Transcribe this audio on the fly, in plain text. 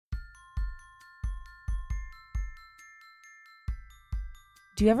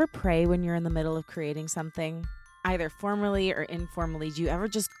Do you ever pray when you're in the middle of creating something? Either formally or informally, do you ever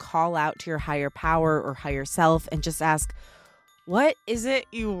just call out to your higher power or higher self and just ask, what is it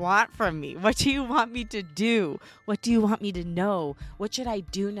you want from me? What do you want me to do? What do you want me to know? What should I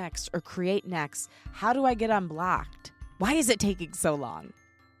do next or create next? How do I get unblocked? Why is it taking so long?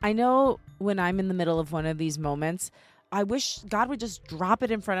 I know when I'm in the middle of one of these moments, I wish God would just drop it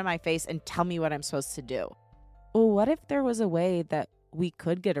in front of my face and tell me what I'm supposed to do. Well, what if there was a way that we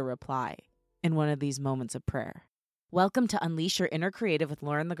could get a reply in one of these moments of prayer? Welcome to Unleash Your Inner Creative with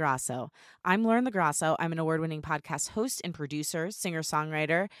Lauren LaGrasso. I'm Lauren LaGrasso. I'm an award-winning podcast host and producer,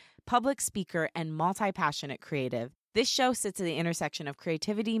 singer-songwriter, public speaker, and multi-passionate creative. This show sits at the intersection of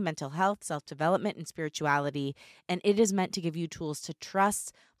creativity, mental health, self-development, and spirituality, and it is meant to give you tools to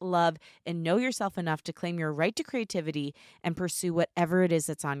trust, love, and know yourself enough to claim your right to creativity and pursue whatever it is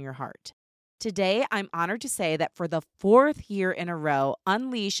that's on your heart. Today, I'm honored to say that for the fourth year in a row,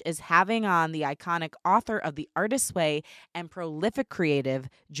 Unleash is having on the iconic author of The Artist's Way and prolific creative,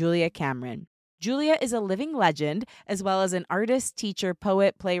 Julia Cameron. Julia is a living legend, as well as an artist, teacher,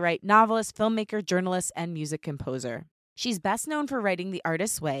 poet, playwright, novelist, filmmaker, journalist, and music composer. She's best known for writing The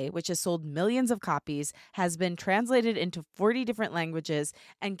Artist's Way, which has sold millions of copies, has been translated into 40 different languages,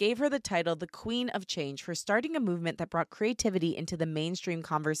 and gave her the title the Queen of Change for starting a movement that brought creativity into the mainstream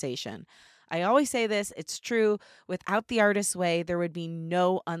conversation. I always say this, it's true. Without The Artist's Way, there would be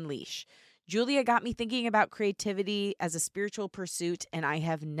no Unleash. Julia got me thinking about creativity as a spiritual pursuit, and I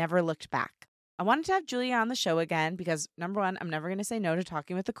have never looked back. I wanted to have Julia on the show again because, number one, I'm never going to say no to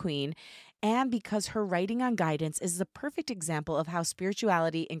talking with the queen, and because her writing on guidance is the perfect example of how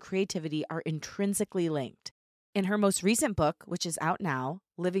spirituality and creativity are intrinsically linked. In her most recent book, which is out now,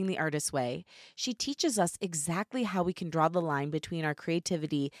 Living the Artist's Way, she teaches us exactly how we can draw the line between our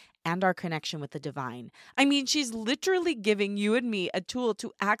creativity and our connection with the divine. I mean, she's literally giving you and me a tool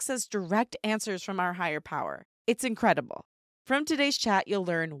to access direct answers from our higher power. It's incredible. From today's chat, you'll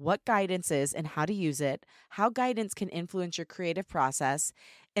learn what guidance is and how to use it, how guidance can influence your creative process,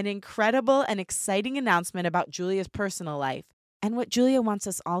 an incredible and exciting announcement about Julia's personal life, and what Julia wants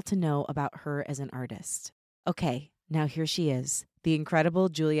us all to know about her as an artist. Okay, now here she is, the incredible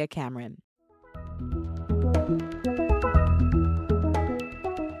Julia Cameron.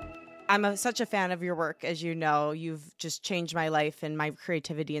 I'm such a fan of your work, as you know. You've just changed my life and my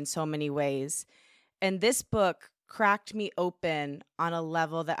creativity in so many ways. And this book cracked me open on a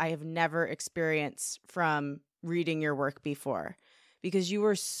level that I have never experienced from reading your work before, because you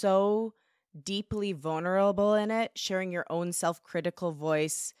were so deeply vulnerable in it, sharing your own self-critical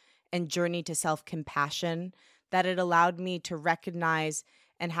voice and journey to self-compassion, that it allowed me to recognize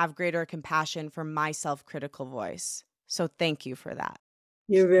and have greater compassion for my self-critical voice. So thank you for that.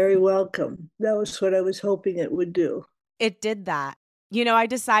 You're very welcome. That was what I was hoping it would do. It did that. You know, I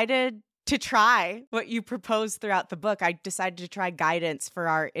decided to try what you proposed throughout the book. I decided to try guidance for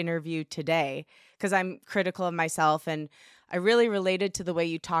our interview today because I'm critical of myself, and I really related to the way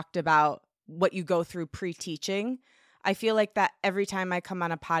you talked about what you go through pre-teaching. I feel like that every time I come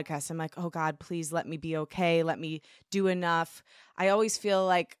on a podcast, I'm like, oh God, please let me be okay. Let me do enough. I always feel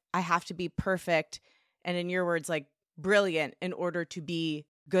like I have to be perfect. And in your words, like brilliant in order to be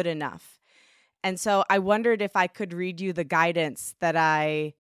good enough. And so I wondered if I could read you the guidance that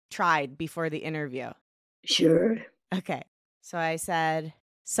I tried before the interview. Sure. Okay. So I said,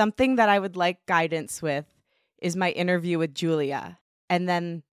 something that I would like guidance with is my interview with Julia. And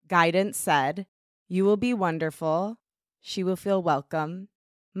then guidance said, you will be wonderful. She will feel welcome.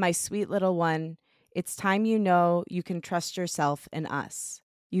 My sweet little one, it's time you know you can trust yourself and us.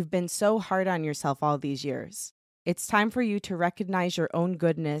 You've been so hard on yourself all these years. It's time for you to recognize your own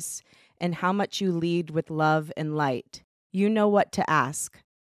goodness and how much you lead with love and light. You know what to ask.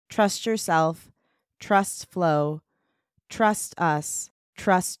 Trust yourself, trust Flo, trust us,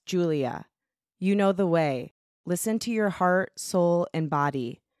 trust Julia. You know the way. Listen to your heart, soul, and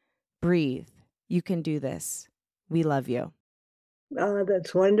body. Breathe. You can do this. We love you. Oh,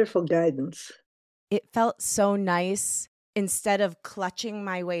 that's wonderful guidance. It felt so nice, instead of clutching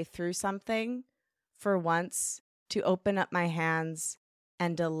my way through something, for once to open up my hands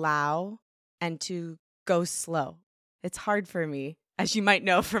and allow and to go slow. It's hard for me, as you might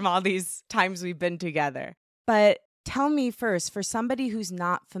know from all these times we've been together. But tell me first, for somebody who's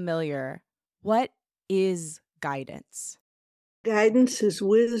not familiar, what is guidance? Guidance is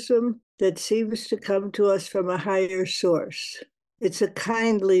wisdom that seems to come to us from a higher source. It's a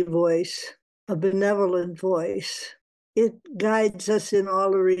kindly voice, a benevolent voice. It guides us in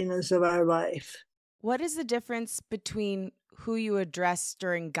all arenas of our life. What is the difference between who you address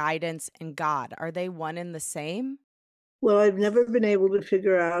during guidance and God? Are they one and the same? Well, I've never been able to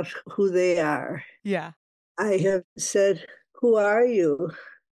figure out who they are. Yeah. I have said, "Who are you?"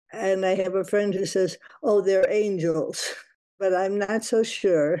 And I have a friend who says, "Oh, they're angels." But I'm not so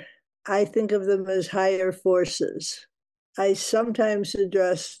sure. I think of them as higher forces. I sometimes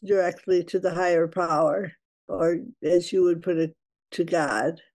address directly to the higher power, or as you would put it, to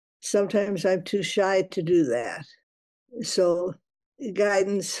God. Sometimes I'm too shy to do that. So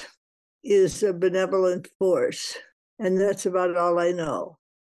guidance is a benevolent force, and that's about all I know.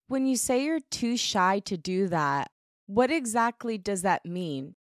 When you say you're too shy to do that, what exactly does that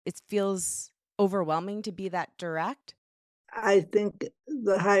mean? It feels overwhelming to be that direct? I think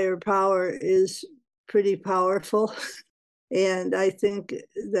the higher power is pretty powerful. And I think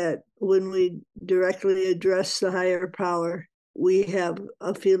that when we directly address the higher power, we have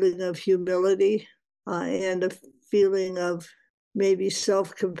a feeling of humility and a feeling of maybe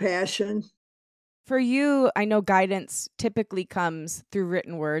self compassion. For you, I know guidance typically comes through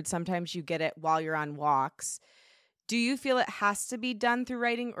written word. Sometimes you get it while you're on walks. Do you feel it has to be done through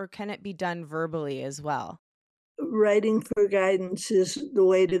writing or can it be done verbally as well? Writing for guidance is the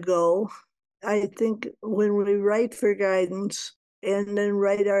way to go. I think when we write for guidance and then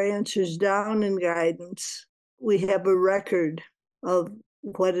write our answers down in guidance, we have a record of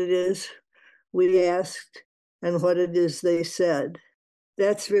what it is we asked and what it is they said.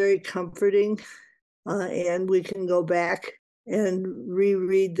 That's very comforting. And we can go back and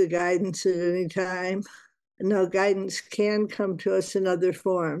reread the guidance at any time. Now, guidance can come to us in other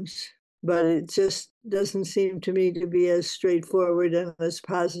forms, but it just doesn't seem to me to be as straightforward and as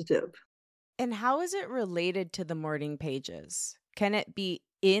positive. And how is it related to the morning pages? Can it be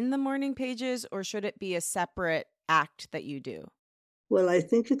in the morning pages or should it be a separate act that you do? Well, I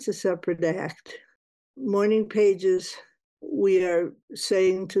think it's a separate act. Morning pages, we are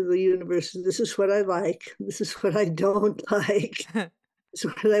saying to the universe, this is what I like, this is what I don't like, this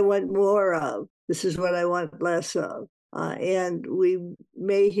is what I want more of, this is what I want less of. And we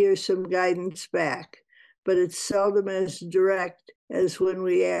may hear some guidance back, but it's seldom as direct as when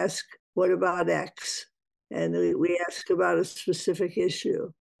we ask, what about X? And we ask about a specific issue.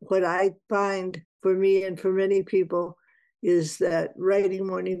 What I find for me and for many people is that writing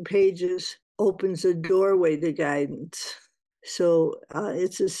morning pages opens a doorway to guidance. So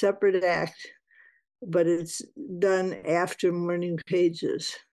it's a separate act, but it's done after morning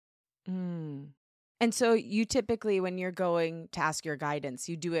pages. Mm. And so you typically, when you're going to ask your guidance,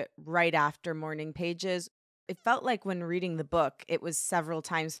 you do it right after morning pages. It felt like when reading the book, it was several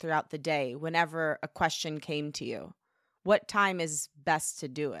times throughout the day, whenever a question came to you. What time is best to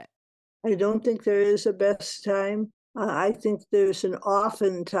do it? I don't think there is a best time. I think there's an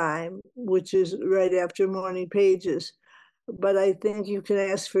often time, which is right after morning pages. But I think you can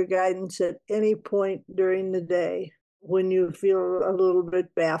ask for guidance at any point during the day when you feel a little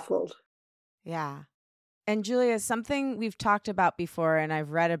bit baffled. Yeah. And Julia, something we've talked about before and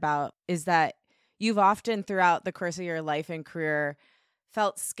I've read about is that you've often throughout the course of your life and career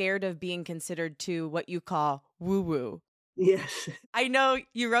felt scared of being considered to what you call woo woo. Yes. I know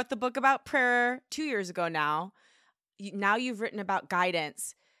you wrote the book about prayer 2 years ago now. Now you've written about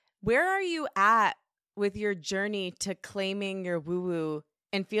guidance. Where are you at with your journey to claiming your woo woo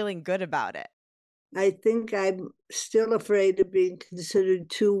and feeling good about it? I think I'm still afraid of being considered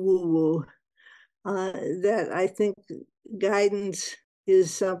too woo woo. That I think guidance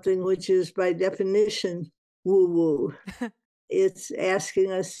is something which is by definition woo woo. It's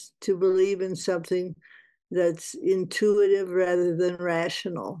asking us to believe in something that's intuitive rather than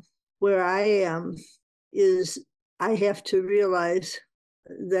rational. Where I am is I have to realize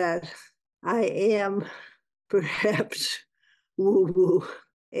that I am perhaps woo woo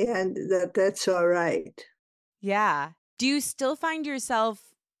and that that's all right. Yeah. Do you still find yourself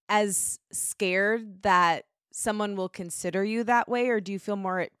as scared that someone will consider you that way, or do you feel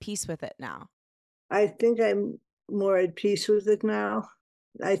more at peace with it now? I think I'm more at peace with it now.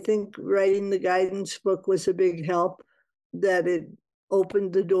 I think writing the guidance book was a big help, that it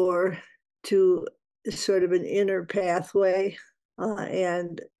opened the door to sort of an inner pathway.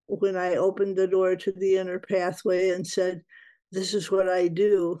 And when I opened the door to the inner pathway and said, this is what I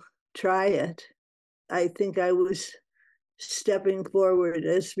do, try it, I think I was stepping forward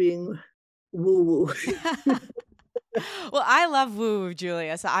as being woo woo. Well, I love woo woo,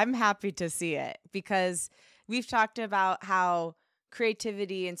 Julia, so I'm happy to see it because we've talked about how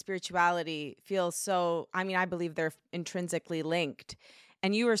creativity and spirituality feel so, I mean, I believe they're intrinsically linked.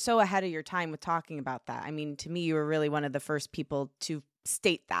 And you were so ahead of your time with talking about that. I mean, to me, you were really one of the first people to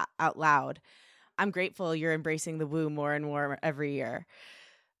state that out loud. I'm grateful you're embracing the woo more and more every year.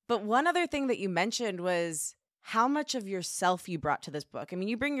 But one other thing that you mentioned was how much of yourself you brought to this book. I mean,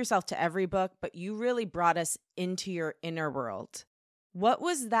 you bring yourself to every book, but you really brought us into your inner world. What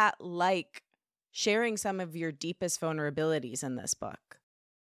was that like, sharing some of your deepest vulnerabilities in this book?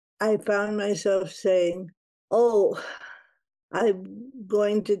 I found myself saying, oh, I'm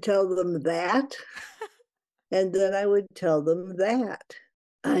going to tell them that. And then I would tell them that.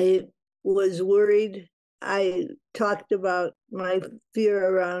 I was worried. I talked about my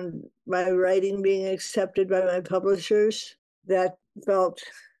fear around my writing being accepted by my publishers. That felt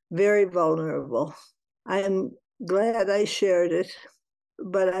very vulnerable. I'm glad I shared it,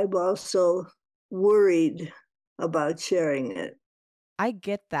 but I'm also worried about sharing it. I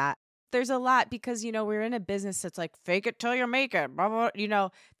get that. There's a lot because, we're in a business that's like, fake it till you make it. Blah, blah,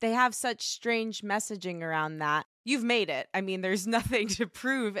 they have such strange messaging around that. You've made it. I mean, there's nothing to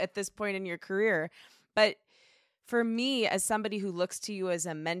prove at this point in your career. But for me, as somebody who looks to you as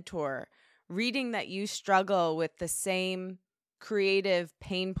a mentor, reading that you struggle with the same creative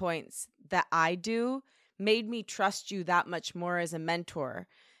pain points that I do made me trust you that much more as a mentor.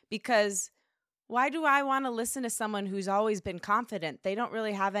 Because why do I want to listen to someone who's always been confident? They don't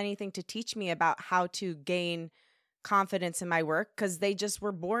really have anything to teach me about how to gain confidence in my work because they just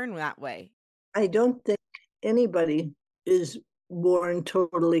were born that way. I don't think anybody is born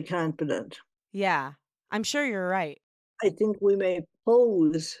totally confident. Yeah, I'm sure you're right. I think we may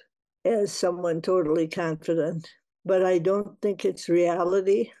pose as someone totally confident, but I don't think it's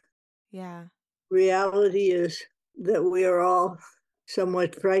reality. Yeah. Reality is that we are all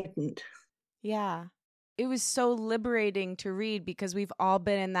somewhat frightened. Yeah. It was so liberating to read because we've all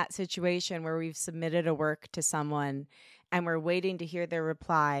been in that situation where we've submitted a work to someone and we're waiting to hear their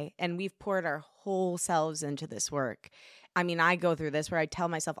reply, and we've poured our whole selves into this work. I mean, I go through this where I tell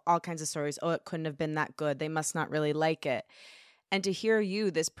myself all kinds of stories. Oh, it couldn't have been that good. They must not really like it. And to hear you,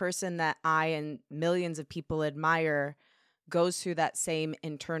 this person that I and millions of people admire, goes through that same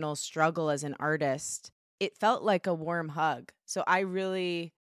internal struggle as an artist, it felt like a warm hug. So I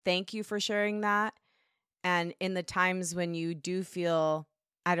really thank you for sharing that. And in the times when you do feel,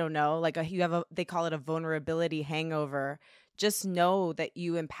 I don't know, like they call it a vulnerability hangover, just know that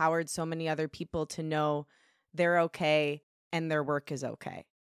you empowered so many other people to know they're okay and their work is okay.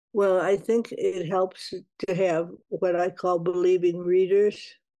 Well, I think it helps to have what I call believing readers,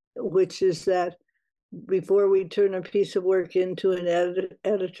 which is that before we turn a piece of work into an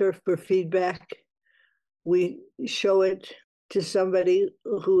editor for feedback, we show it to somebody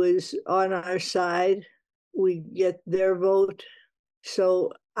who is on our side. We get their vote.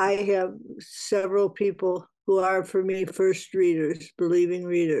 So I have several people who are, for me, first readers, believing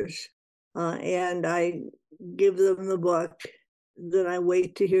readers. And I give them the book. Then I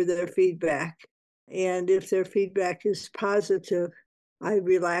wait to hear their feedback. And if their feedback is positive, I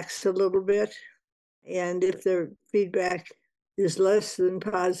relax a little bit. And if their feedback is less than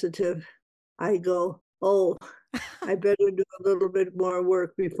positive, I go, oh, I better do a little bit more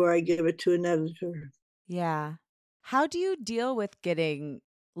work before I give it to an editor. Yeah. How do you deal with getting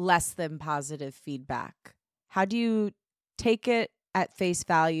less than positive feedback? How do you take it at face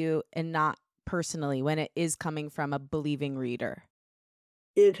value and not personally when it is coming from a believing reader?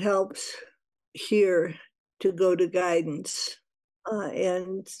 It helps here to go to guidance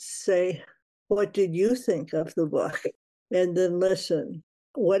and say, what did you think of the book? And then listen.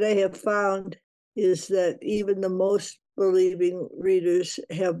 What I have found is that even the most believing readers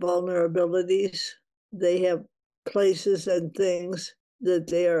have vulnerabilities. They have places and things that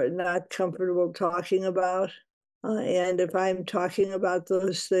they are not comfortable talking about. And if I'm talking about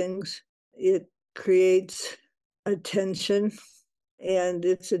those things, it creates a tension, and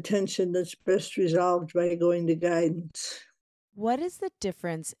it's a tension that's best resolved by going to guidance. What is the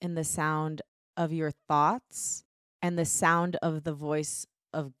difference in the sound of your thoughts and the sound of the voice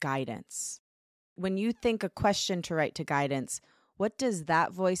of guidance? When you think a question to write to guidance, what does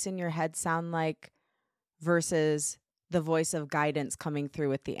that voice in your head sound like versus the voice of guidance coming through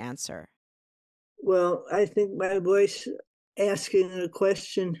with the answer? Well, I think my voice asking a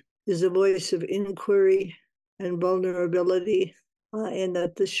question is a voice of inquiry and vulnerability, and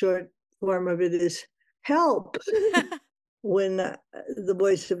that the short form of it is help. When the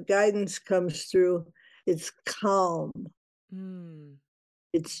voice of guidance comes through, it's calm,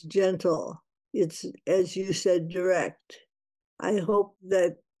 it's gentle, it's, as you said, direct. I hope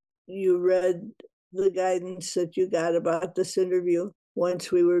that you read the guidance that you got about this interview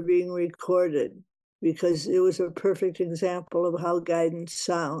once we were being recorded, because it was a perfect example of how guidance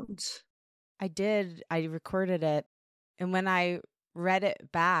sounds. I did. I recorded it. And when I read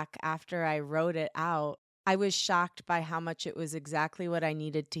it back after I wrote it out, I was shocked by how much it was exactly what I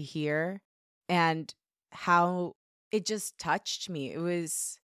needed to hear. And how it just touched me.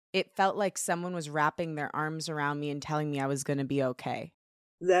 It felt like someone was wrapping their arms around me and telling me I was going to be okay.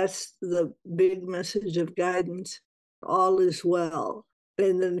 That's the big message of guidance. All is well.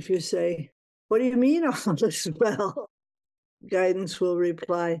 And then if you say, what do you mean all is well? Guidance will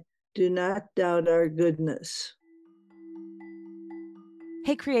reply, do not doubt our goodness.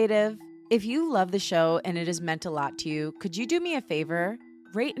 Hey, creative, if you love the show and it has meant a lot to you, could you do me a favor?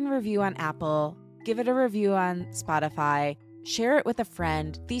 Rate and review on Apple, give it a review on Spotify, share it with a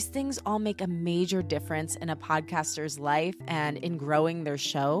friend. These things all make a major difference in a podcaster's life and in growing their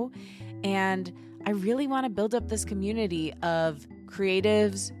show. And I really want to build up this community of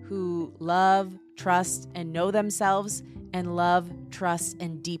creatives who love, trust, and know themselves, and love, trust,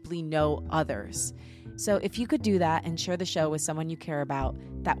 and deeply know others. So if you could do that and share the show with someone you care about,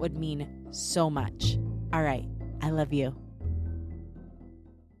 that would mean so much. All right. I love you.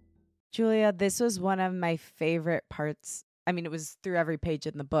 Julia, this was one of my favorite parts. I mean, it was through every page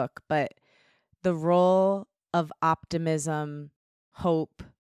in the book, but the role of optimism, hope,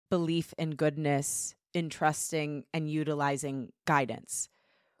 belief in goodness, in trusting and utilizing guidance.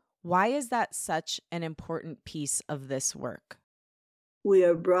 Why is that such an important piece of this work? We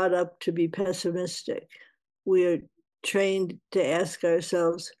are brought up to be pessimistic. We are trained to ask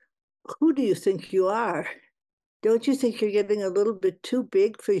ourselves, who do you think you are? Don't you think you're getting a little bit too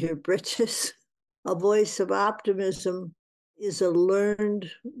big for your britches? A voice of optimism is a learned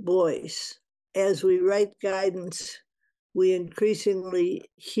voice. As we write guidance, we increasingly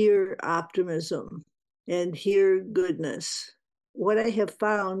hear optimism and hear goodness. What I have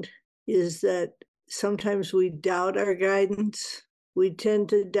found is that sometimes we doubt our guidance. We tend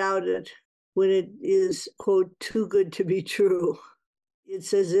to doubt it when it is, quote, too good to be true.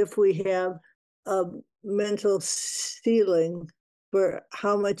 It's as if we have a mental ceiling for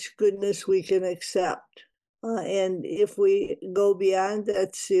how much goodness we can accept. And if we go beyond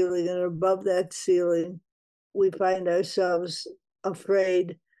that ceiling and above that ceiling, we find ourselves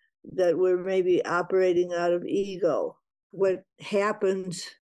afraid that we're maybe operating out of ego. What happens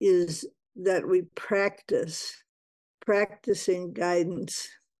is that we practicing guidance,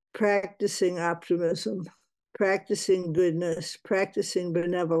 practicing optimism, practicing goodness, practicing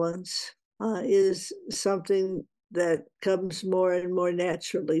benevolence is something that comes more and more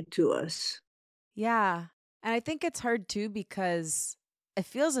naturally to us. Yeah. And I think it's hard too because it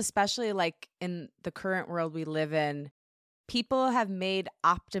feels, especially like in the current world we live in, people have made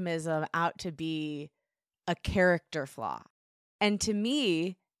optimism out to be a character flaw. And to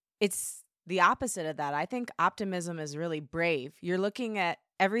me, it's the opposite of that. I think optimism is really brave. You're looking at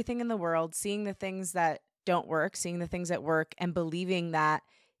everything in the world, seeing the things that don't work, seeing the things that work, and believing that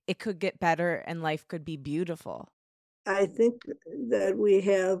it could get better and life could be beautiful. I think that we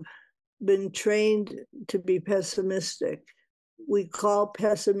have been trained to be pessimistic. We call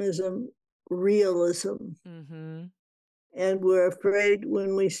pessimism realism. Mm-hmm. And we're afraid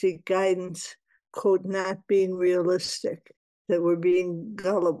when we seek guidance, quote, not being realistic, that we're being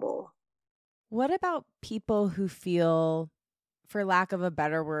gullible. What about people who feel, for lack of a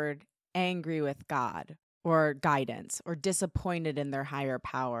better word, angry with God or guidance or disappointed in their higher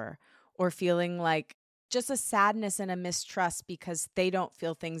power or feeling like just a sadness and a mistrust because they don't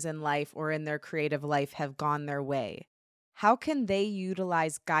feel things in life or in their creative life have gone their way? How can they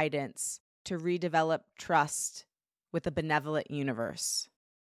utilize guidance to redevelop trust with a benevolent universe?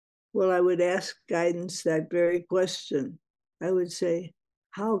 Well, I would ask guidance that very question. I would say,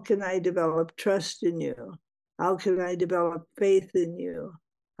 how can I develop trust in you? How can I develop faith in you?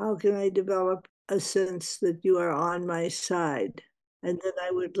 How can I develop a sense that you are on my side? And then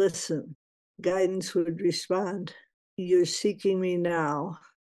I would listen. Guidance would respond, you're seeking me now.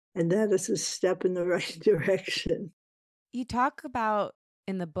 And that is a step in the right direction. You talk about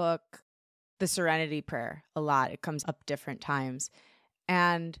in the book the Serenity Prayer a lot. It comes up different times.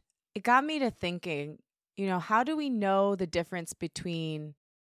 And it got me to thinking, how do we know the difference between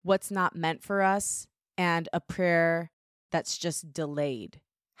what's not meant for us and a prayer that's just delayed?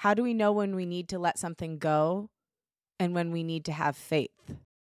 How do we know when we need to let something go and when we need to have faith?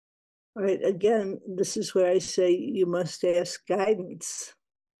 All right. Again, this is where I say you must ask guidance.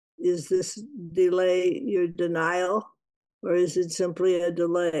 Is this delay your denial, or is it simply a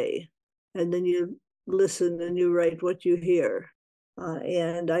delay? And then you listen and you write what you hear.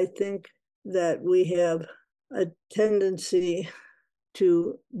 And I think that we have a tendency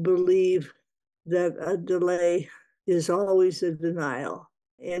to believe that a delay is always a denial.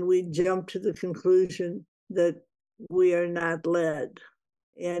 And we jump to the conclusion that we are not led.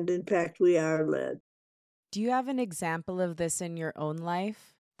 And in fact, we are led. Do you have an example of this in your own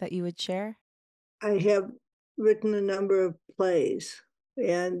life that you would share? I have written a number of plays,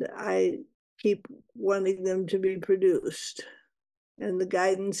 and I keep wanting them to be produced. And the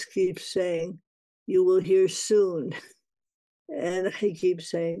guidance keeps saying, "You will hear soon." And I keep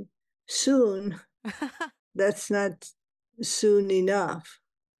saying, "Soon? That's not soon enough."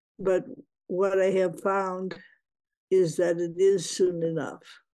 But what I have found is that it is soon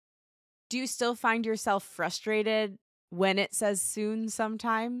enough. Do you still find yourself frustrated when it says soon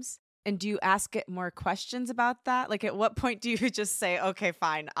sometimes? And do you ask it more questions about that? Like, at what point do you just say, okay,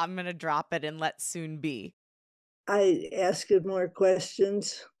 fine, I'm going to drop it and let soon be? I ask it more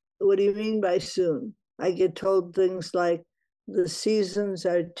questions. What do you mean by soon? I get told things like the seasons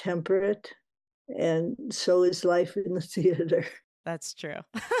are temperate, and so is life in the theater. That's true.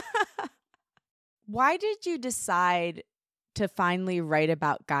 Why did you decide to finally write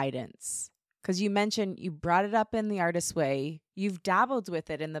about guidance? Because you mentioned you brought it up in The Artist's Way. You've dabbled with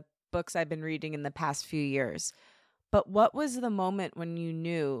it in the books I've been reading in the past few years. But what was the moment when you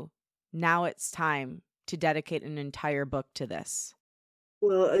knew now it's time to dedicate an entire book to this?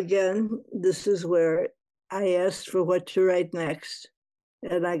 Well, again, this is where I asked for what to write next,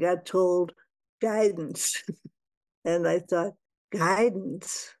 and I got told guidance. And I thought,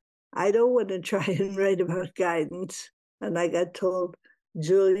 guidance? I don't want to try and write about guidance. And I got told,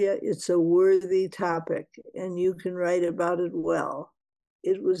 Julia, it's a worthy topic and you can write about it well.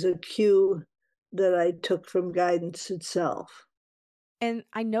 It was a cue that I took from guidance itself. And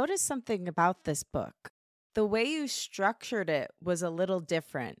I noticed something about this book. The way you structured it was a little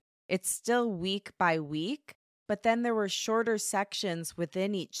different. It's still week by week, but then there were shorter sections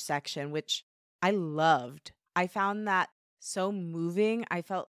within each section, which I loved. I found that so moving. I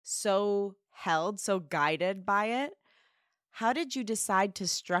felt so held, so guided by it. How did you decide to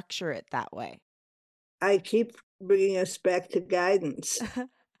structure it that way? I keep bringing us back to guidance.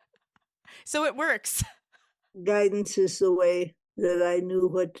 So it works. Guidance is the way that I knew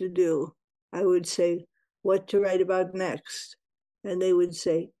what to do. I would say, what to write about next? And they would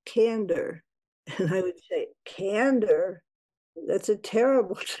say, candor. And I would say, candor? That's a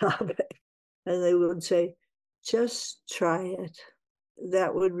terrible topic. And they would say, just try it.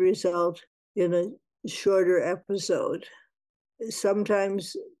 That would result in a shorter episode.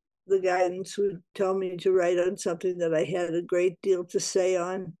 Sometimes the guidance would tell me to write on something that I had a great deal to say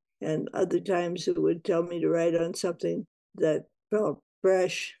on, and other times it would tell me to write on something that felt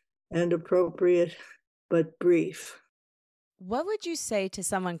fresh and appropriate, but brief. What would you say to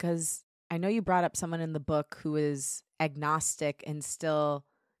someone? Because I know you brought up someone in the book who is agnostic and still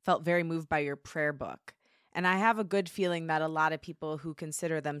felt very moved by your prayer book. And I have a good feeling that a lot of people who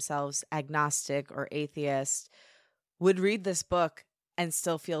consider themselves agnostic or atheist would read this book and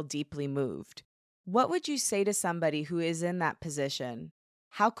still feel deeply moved. What would you say to somebody who is in that position?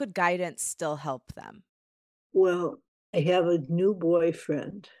 How could guidance still help them? Well, I have a new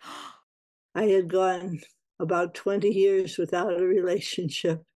boyfriend. I had gone about 20 years without a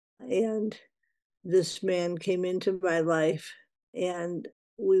relationship, and this man came into my life, and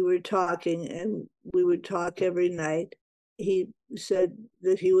we were talking, and we would talk every night. He said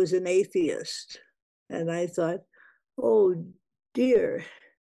that he was an atheist, and I thought, oh dear,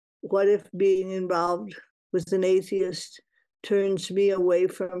 what if being involved with an atheist turns me away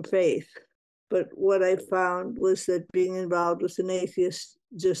from faith? But what I found was that being involved with an atheist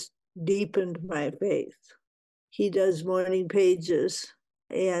just deepened my faith. He does morning pages,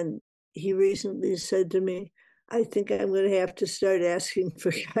 and he recently said to me, I think I'm going to have to start asking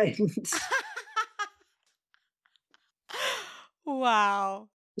for guidance. Wow.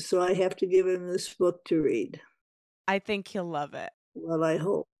 So I have to give him this book to read. I think he'll love it. Well, I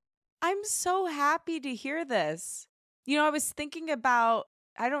hope. I'm so happy to hear this. You know, I was thinking about,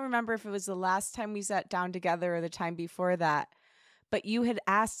 I don't remember if it was the last time we sat down together or the time before that, but you had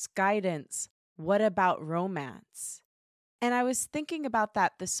asked guidance, what about romance? And I was thinking about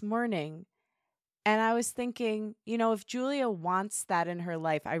that this morning. And I was thinking, you know, if Julia wants that in her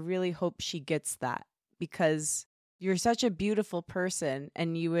life, I really hope she gets that because you're such a beautiful person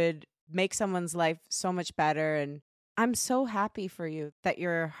and you would make someone's life so much better. And I'm so happy for you that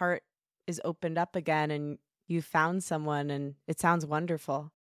your heart is opened up again and you found someone and it sounds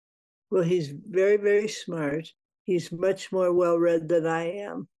wonderful. Well, he's very, very smart. He's much more well read than I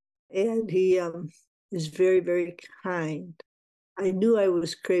am. And he is very, very kind. I knew I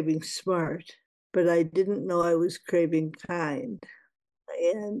was craving smart, but I didn't know I was craving kind.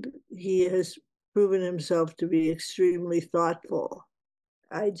 And he has proven himself to be extremely thoughtful.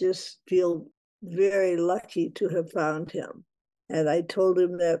 I just feel very lucky to have found him. And I told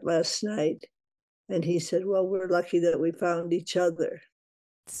him that last night. And he said, well, we're lucky that we found each other.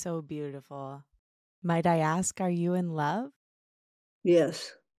 So beautiful. Might I ask, are you in love?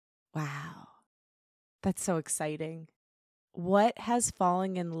 Yes. Wow. That's so exciting. What has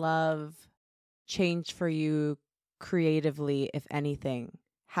falling in love changed for you creatively, if anything?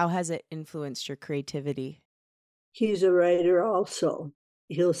 How has it influenced your creativity? He's a writer also.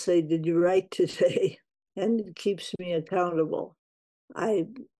 He'll say, "Did you write today?" And it keeps me accountable. I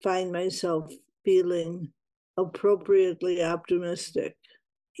find myself feeling appropriately optimistic.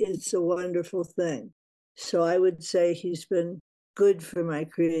 It's a wonderful thing. So I would say he's been good for my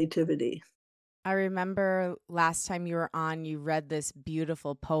creativity. I remember last time you were on, you read this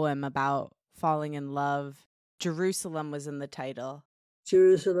beautiful poem about falling in love. Jerusalem was in the title.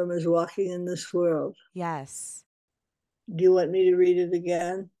 Jerusalem is walking in this world. Yes. Do you want me to read it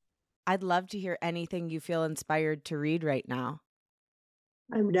again? I'd love to hear anything you feel inspired to read right now.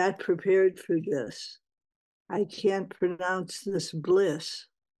 I'm not prepared for this. I can't pronounce this bliss.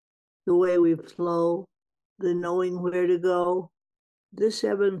 The way we flow, the knowing where to go, this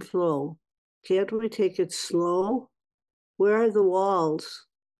ebb and flow. Can't we take it slow? Where are the walls,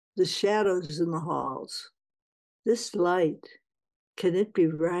 the shadows in the halls? This light, can it be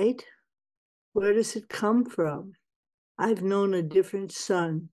right? Where does it come from? I've known a different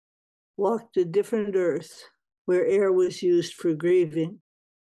sun, walked a different earth, where air was used for grieving.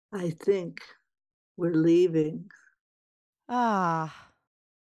 I think we're leaving. Ah,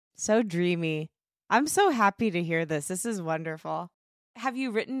 so dreamy. I'm so happy to hear this. This is wonderful. Have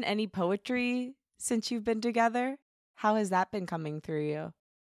you written any poetry since you've been together? How has that been coming through you?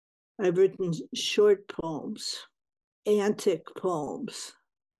 I've written short poems, antic poems,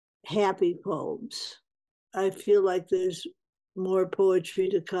 happy poems. I feel like there's more poetry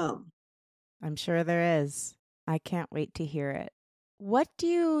to come. I'm sure there is. I can't wait to hear it. What do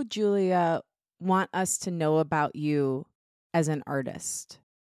you, Julia, want us to know about you as an artist?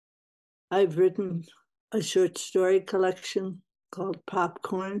 I've written a short story collection called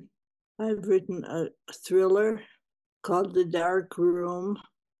Popcorn. I've written a thriller called The Dark Room.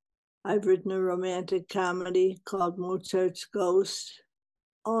 I've written a romantic comedy called Mozart's Ghost.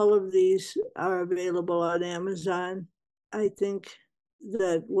 All of these are available on Amazon. I think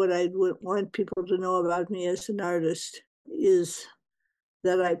that what I would want people to know about me as an artist is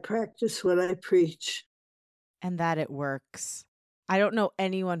that I practice what I preach. And that it works. I don't know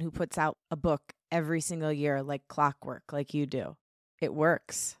anyone who puts out a book every single year like clockwork, like you do. It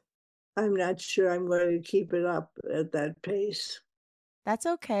works. I'm not sure I'm going to keep it up at that pace. That's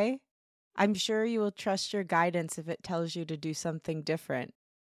okay. I'm sure you will trust your guidance if it tells you to do something different.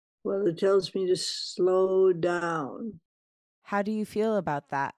 Well, it tells me to slow down. How do you feel about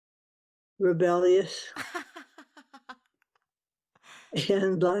that? Rebellious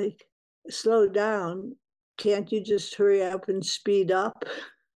and like, slow down. Can't you just hurry up and speed up?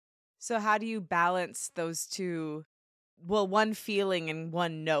 So, how do you balance those two? Well, one feeling and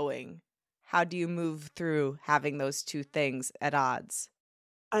one knowing. How do you move through having those two things at odds?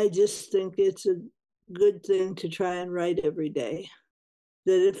 I just think it's a good thing to try and write every day.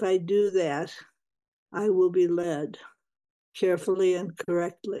 That if I do that, I will be led carefully and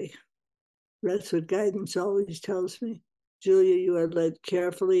correctly. That's what guidance always tells me. Julia, you are led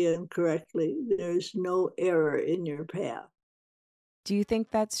carefully and correctly. There's no error in your path. Do you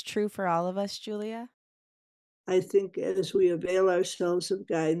think that's true for all of us, Julia? I think as we avail ourselves of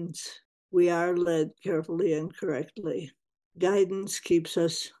guidance, we are led carefully and correctly. Guidance keeps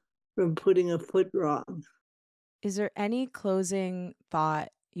us from putting a foot wrong. Is there any closing thought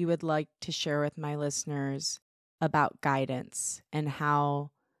you would like to share with my listeners about guidance and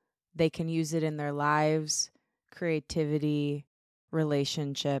how they can use it in their lives, creativity,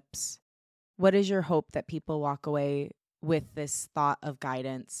 relationships? What is your hope that people walk away with this thought of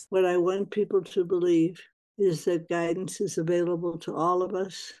guidance? What I want people to believe is that guidance is available to all of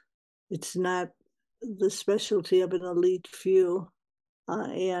us. It's not the specialty of an elite few,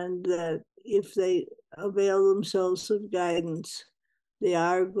 and that if they avail themselves of guidance, they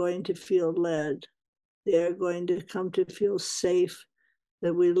are going to feel led. They are going to come to feel safe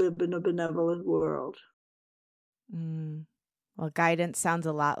that we live in a benevolent world. Well, guidance sounds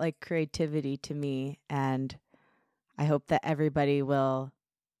a lot like creativity to me, and I hope that everybody will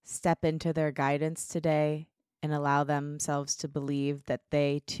step into their guidance today and allow themselves to believe that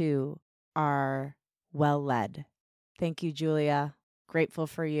they too are well led. Thank you, Julia. Grateful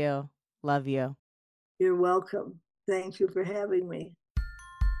for you. Love you. You're welcome. Thank you for having me.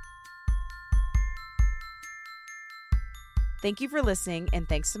 Thank you for listening, and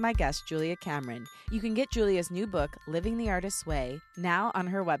thanks to my guest, Julia Cameron. You can get Julia's new book, Living the Artist's Way, now on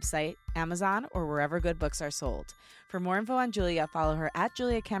her website, Amazon, or wherever good books are sold. For more info on Julia, follow her at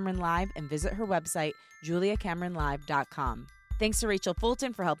Julia Cameron Live and visit her website, juliacameronlive.com. Thanks to Rachel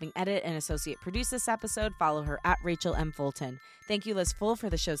Fulton for helping edit and associate produce this episode. Follow her at Rachel M. Fulton. Thank you, Liz Full,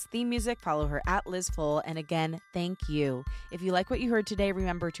 for the show's theme music. Follow her at Liz Full. And again, thank you. If you like what you heard today,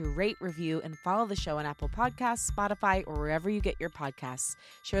 remember to rate, review, and follow the show on Apple Podcasts, Spotify, or wherever you get your podcasts.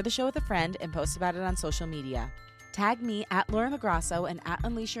 Share the show with a friend and post about it on social media. Tag me at Lauren LaGrasso and at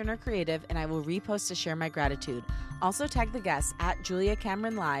Unleash Your Inner Creative, and I will repost to share my gratitude. Also tag the guests at Julia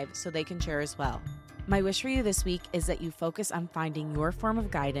Cameron Live so they can share as well. My wish for you this week is that you focus on finding your form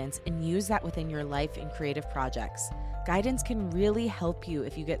of guidance and use that within your life and creative projects. Guidance can really help you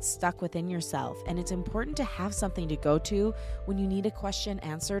if you get stuck within yourself, and it's important to have something to go to when you need a question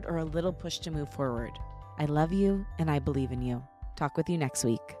answered or a little push to move forward. I love you, and I believe in you. Talk with you next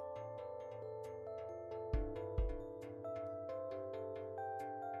week.